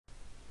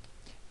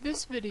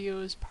This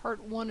video is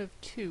part 1 of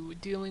 2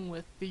 dealing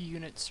with the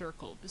unit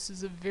circle. This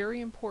is a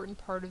very important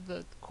part of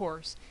the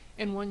course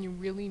and one you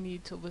really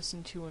need to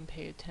listen to and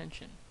pay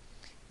attention.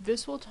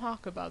 This will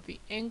talk about the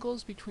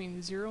angles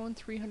between 0 and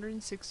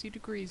 360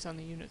 degrees on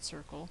the unit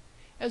circle,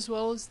 as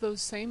well as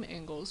those same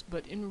angles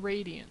but in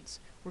radians.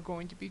 We're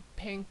going to be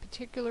paying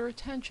particular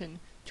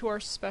attention to our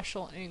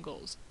special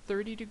angles,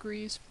 30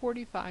 degrees,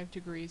 45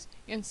 degrees,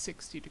 and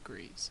 60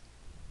 degrees.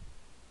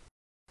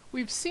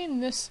 We've seen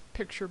this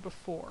picture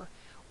before.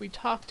 We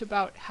talked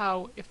about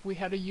how if we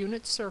had a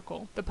unit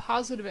circle, the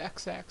positive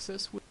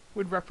x-axis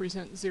would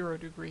represent 0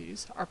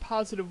 degrees, our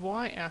positive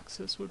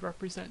y-axis would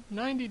represent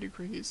 90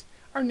 degrees,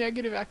 our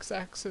negative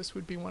x-axis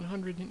would be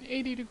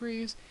 180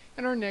 degrees,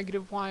 and our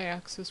negative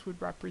y-axis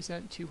would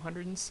represent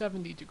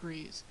 270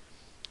 degrees.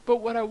 But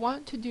what I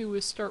want to do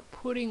is start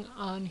putting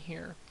on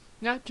here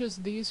not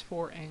just these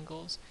 4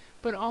 angles,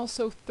 but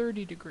also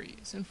 30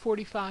 degrees and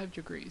 45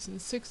 degrees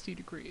and 60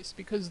 degrees,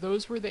 because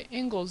those were the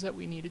angles that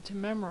we needed to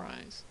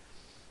memorize.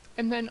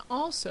 And then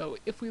also,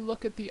 if we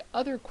look at the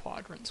other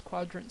quadrants,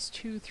 quadrants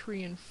 2,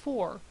 3, and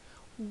 4,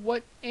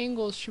 what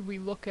angles should we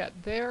look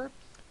at there?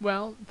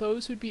 Well,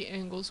 those would be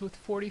angles with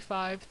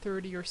 45,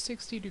 30, or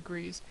 60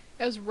 degrees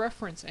as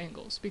reference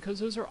angles, because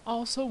those are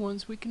also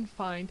ones we can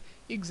find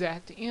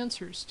exact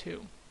answers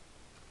to.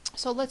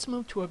 So let's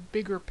move to a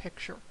bigger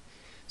picture.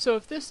 So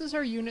if this is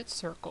our unit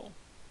circle,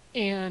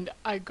 and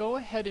I go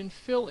ahead and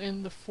fill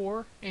in the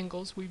 4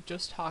 angles we've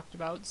just talked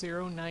about,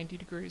 0, 90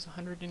 degrees,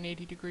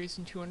 180 degrees,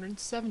 and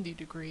 270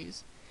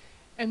 degrees.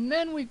 And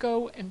then we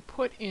go and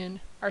put in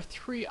our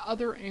 3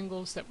 other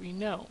angles that we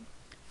know.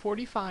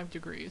 45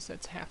 degrees,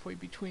 that's halfway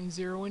between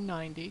 0 and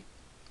 90,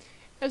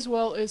 as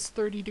well as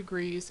 30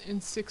 degrees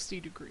and 60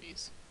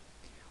 degrees.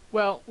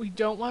 Well, we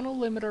don't want to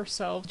limit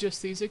ourselves to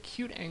just these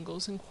acute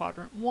angles in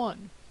quadrant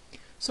 1.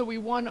 So we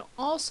want to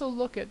also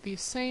look at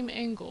these same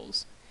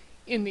angles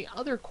in the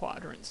other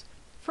quadrants.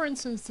 For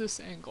instance, this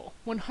angle,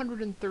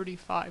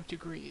 135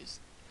 degrees.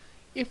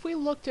 If we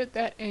looked at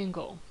that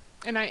angle,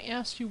 and I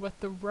asked you what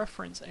the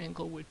reference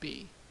angle would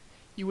be,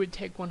 you would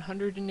take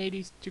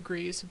 180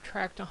 degrees,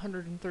 subtract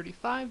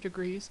 135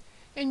 degrees,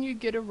 and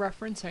you'd get a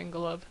reference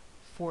angle of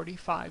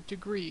 45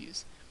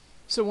 degrees.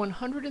 So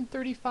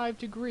 135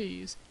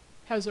 degrees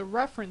has a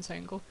reference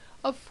angle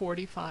of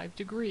 45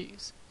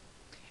 degrees.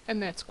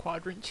 And that's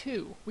quadrant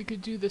 2. We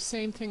could do the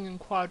same thing in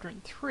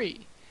quadrant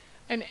 3.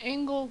 An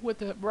angle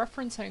with a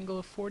reference angle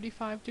of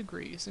 45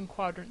 degrees in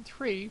quadrant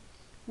 3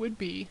 would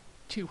be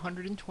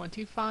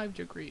 225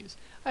 degrees.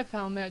 I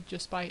found that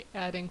just by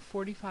adding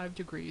 45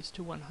 degrees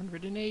to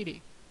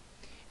 180.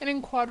 And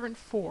in quadrant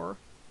 4,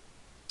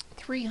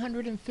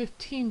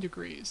 315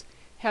 degrees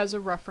has a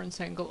reference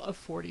angle of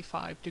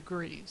 45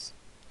 degrees.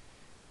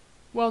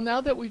 Well, now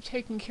that we've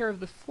taken care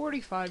of the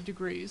 45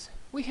 degrees,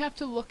 we have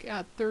to look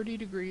at 30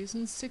 degrees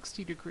and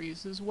 60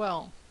 degrees as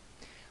well.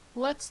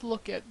 Let's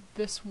look at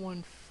this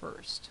one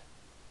first.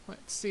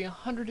 Let's see,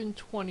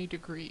 120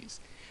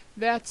 degrees.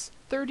 That's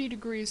 30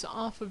 degrees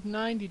off of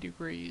 90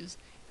 degrees,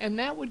 and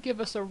that would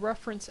give us a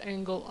reference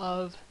angle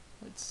of,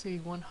 let's see,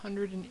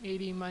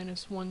 180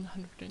 minus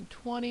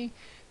 120.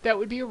 That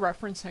would be a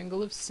reference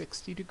angle of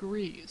 60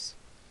 degrees.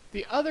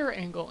 The other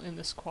angle in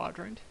this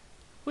quadrant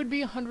would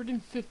be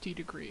 150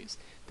 degrees.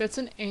 That's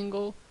an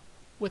angle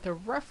with a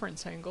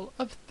reference angle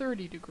of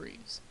 30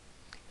 degrees.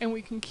 And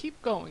we can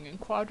keep going. In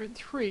quadrant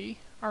 3,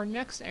 our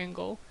next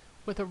angle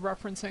with a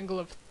reference angle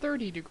of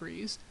 30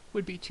 degrees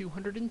would be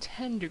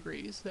 210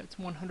 degrees. That's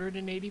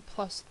 180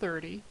 plus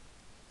 30.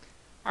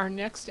 Our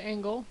next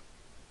angle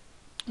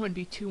would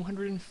be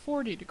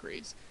 240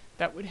 degrees.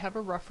 That would have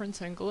a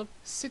reference angle of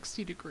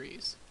 60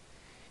 degrees.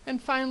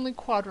 And finally,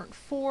 quadrant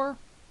 4,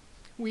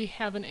 we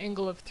have an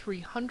angle of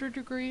 300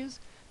 degrees.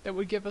 That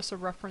would give us a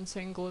reference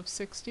angle of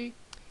 60.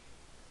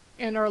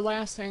 And our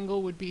last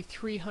angle would be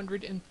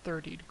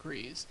 330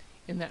 degrees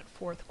in that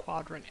 4th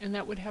quadrant, and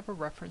that would have a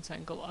reference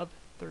angle of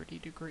 30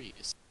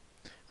 degrees.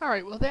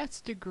 Alright, well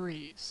that's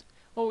degrees.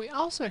 Well, we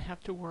also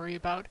have to worry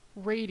about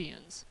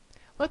radians.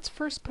 Let's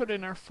first put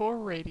in our 4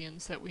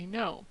 radians that we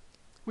know.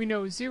 We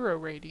know 0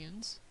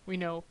 radians, we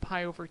know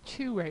pi over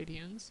 2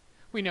 radians,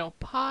 we know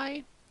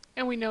pi,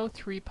 and we know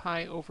 3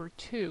 pi over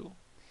 2.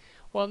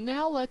 Well,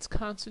 now let's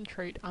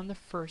concentrate on the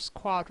first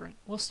quadrant.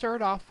 We'll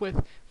start off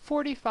with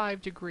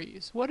 45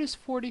 degrees. What is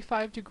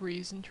 45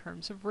 degrees in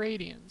terms of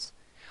radians?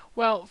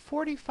 Well,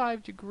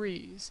 45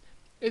 degrees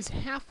is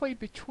halfway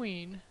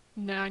between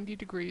 90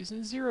 degrees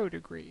and 0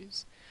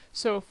 degrees.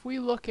 So if we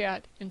look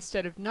at,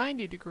 instead of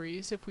 90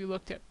 degrees, if we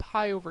looked at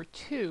pi over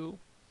 2,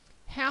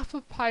 half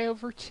of pi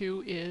over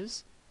 2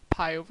 is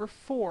pi over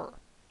 4.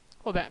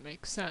 Well, that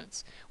makes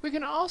sense. We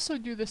can also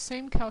do the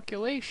same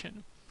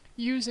calculation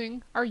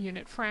using our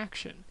unit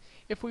fraction.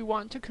 If we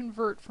want to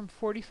convert from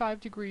 45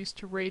 degrees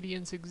to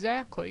radians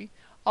exactly,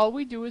 all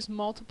we do is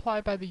multiply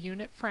by the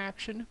unit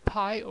fraction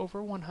pi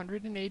over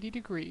 180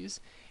 degrees,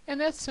 and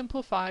that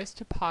simplifies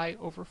to pi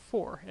over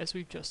 4, as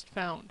we've just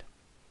found.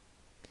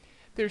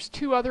 There's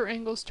 2 other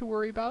angles to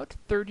worry about,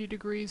 30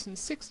 degrees and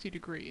 60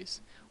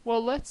 degrees.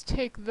 Well, let's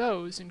take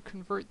those and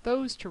convert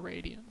those to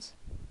radians.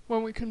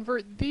 When we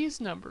convert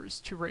these numbers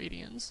to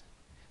radians,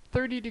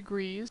 30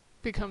 degrees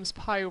becomes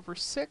pi over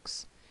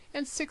 6,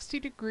 and 60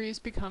 degrees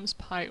becomes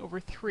pi over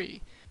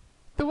 3.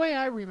 The way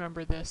I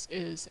remember this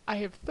is I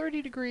have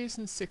 30 degrees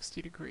and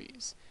 60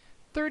 degrees.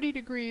 30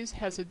 degrees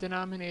has a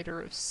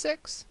denominator of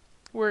 6,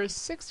 whereas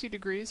 60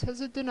 degrees has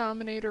a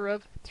denominator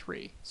of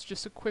 3. It's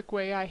just a quick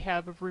way I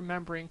have of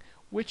remembering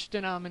which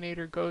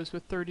denominator goes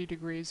with 30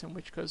 degrees and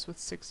which goes with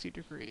 60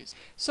 degrees.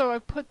 So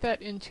I've put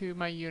that into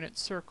my unit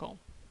circle.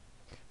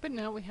 But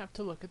now we have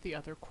to look at the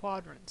other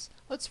quadrants.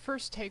 Let's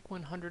first take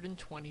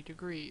 120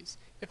 degrees.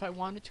 If I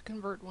wanted to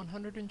convert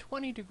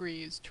 120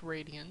 degrees to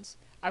radians,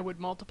 I would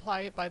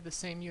multiply it by the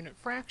same unit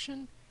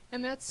fraction,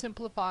 and that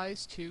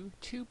simplifies to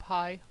 2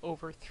 pi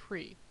over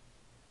 3.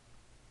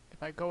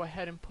 If I go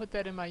ahead and put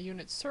that in my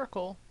unit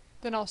circle,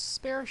 then I'll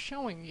spare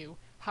showing you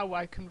how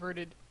I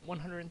converted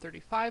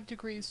 135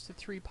 degrees to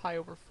 3 pi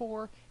over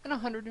 4 and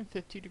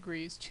 150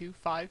 degrees to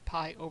 5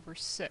 pi over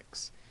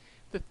 6.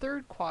 The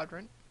third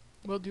quadrant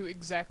will do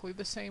exactly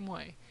the same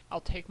way.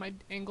 I'll take my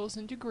angles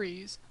in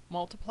degrees,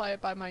 multiply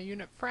it by my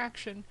unit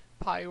fraction,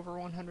 pi over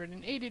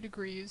 180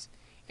 degrees,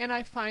 and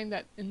I find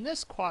that in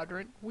this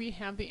quadrant we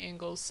have the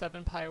angles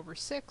 7 pi over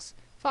 6,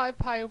 5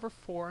 pi over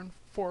 4, and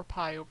 4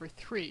 pi over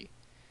 3.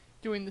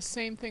 Doing the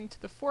same thing to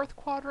the fourth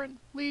quadrant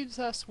leaves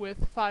us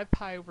with 5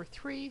 pi over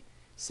 3,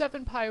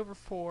 7 pi over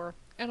 4,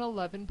 and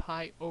 11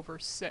 pi over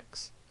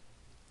 6.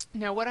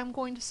 Now what I'm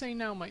going to say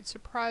now might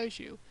surprise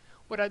you.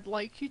 What I'd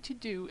like you to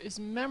do is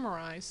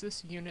memorize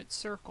this unit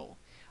circle.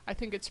 I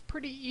think it's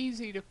pretty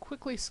easy to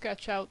quickly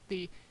sketch out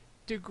the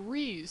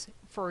degrees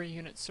for a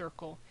unit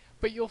circle,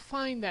 but you'll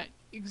find that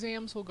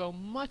exams will go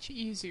much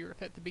easier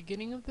if at the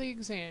beginning of the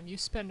exam you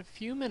spend a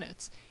few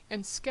minutes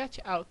and sketch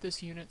out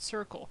this unit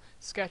circle.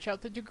 Sketch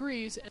out the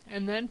degrees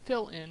and then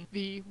fill in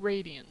the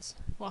radians.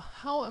 Well,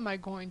 how am I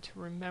going to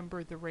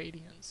remember the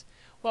radians?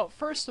 Well,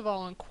 first of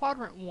all, in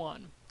quadrant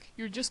 1,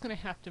 you're just going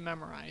to have to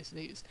memorize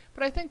these,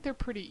 but I think they're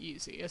pretty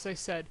easy. As I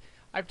said,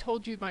 I've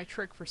told you my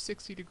trick for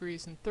 60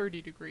 degrees and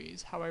 30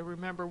 degrees, how I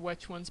remember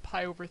which one's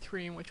pi over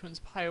 3 and which one's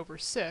pi over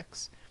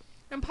 6,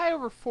 and pi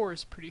over 4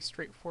 is pretty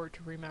straightforward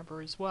to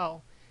remember as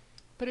well.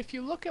 But if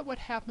you look at what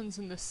happens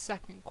in the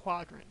second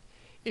quadrant,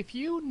 if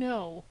you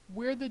know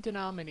where the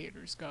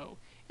denominators go,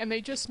 and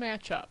they just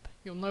match up,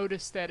 you'll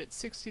notice that at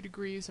 60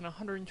 degrees and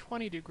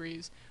 120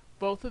 degrees,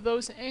 both of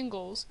those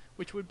angles,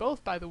 which would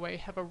both, by the way,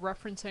 have a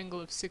reference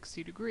angle of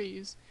 60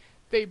 degrees,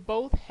 they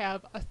both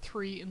have a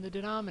 3 in the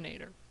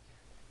denominator.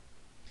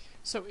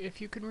 So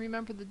if you can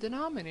remember the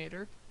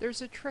denominator,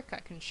 there's a trick I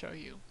can show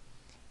you.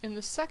 In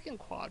the second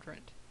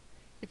quadrant,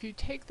 if you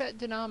take that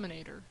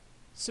denominator,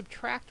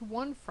 subtract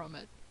 1 from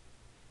it,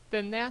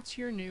 then that's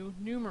your new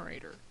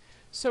numerator.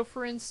 So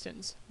for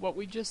instance, what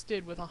we just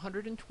did with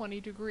 120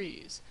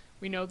 degrees,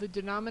 we know the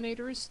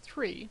denominator is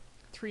 3,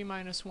 3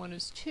 minus 1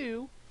 is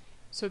 2,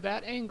 so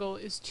that angle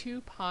is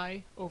 2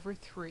 pi over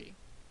 3.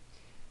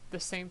 The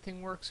same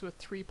thing works with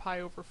 3 pi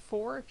over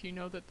 4. If you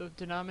know that the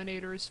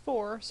denominator is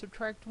 4,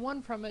 subtract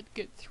 1 from it,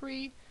 get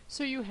 3,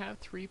 so you have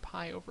 3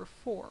 pi over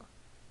 4.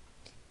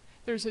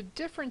 There's a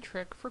different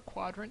trick for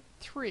quadrant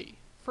 3.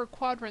 For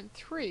quadrant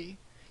 3,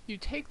 you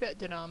take that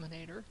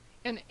denominator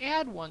and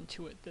add 1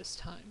 to it this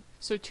time.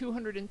 So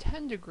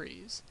 210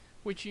 degrees,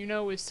 which you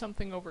know is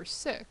something over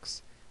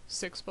 6,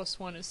 6 plus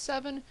 1 is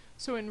 7,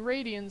 so in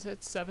radians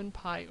it's 7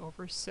 pi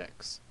over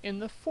 6. In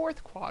the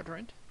fourth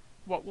quadrant,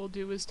 what we'll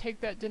do is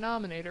take that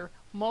denominator,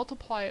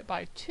 multiply it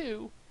by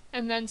 2,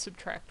 and then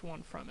subtract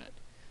 1 from it.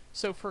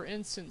 So for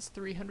instance,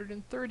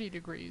 330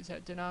 degrees,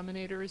 that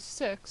denominator is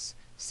 6,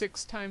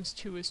 6 times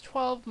 2 is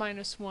 12,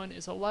 minus 1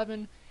 is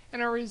 11,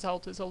 and our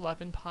result is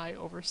 11 pi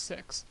over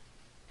 6.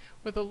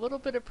 With a little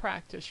bit of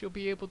practice, you'll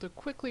be able to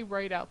quickly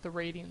write out the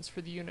radians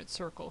for the unit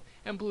circle,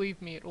 and believe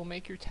me, it will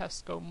make your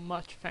test go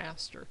much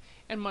faster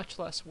and much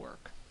less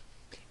work.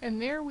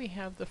 And there we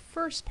have the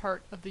first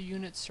part of the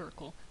unit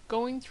circle,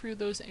 going through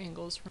those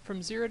angles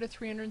from 0 to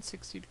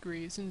 360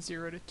 degrees and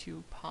 0 to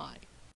 2 pi.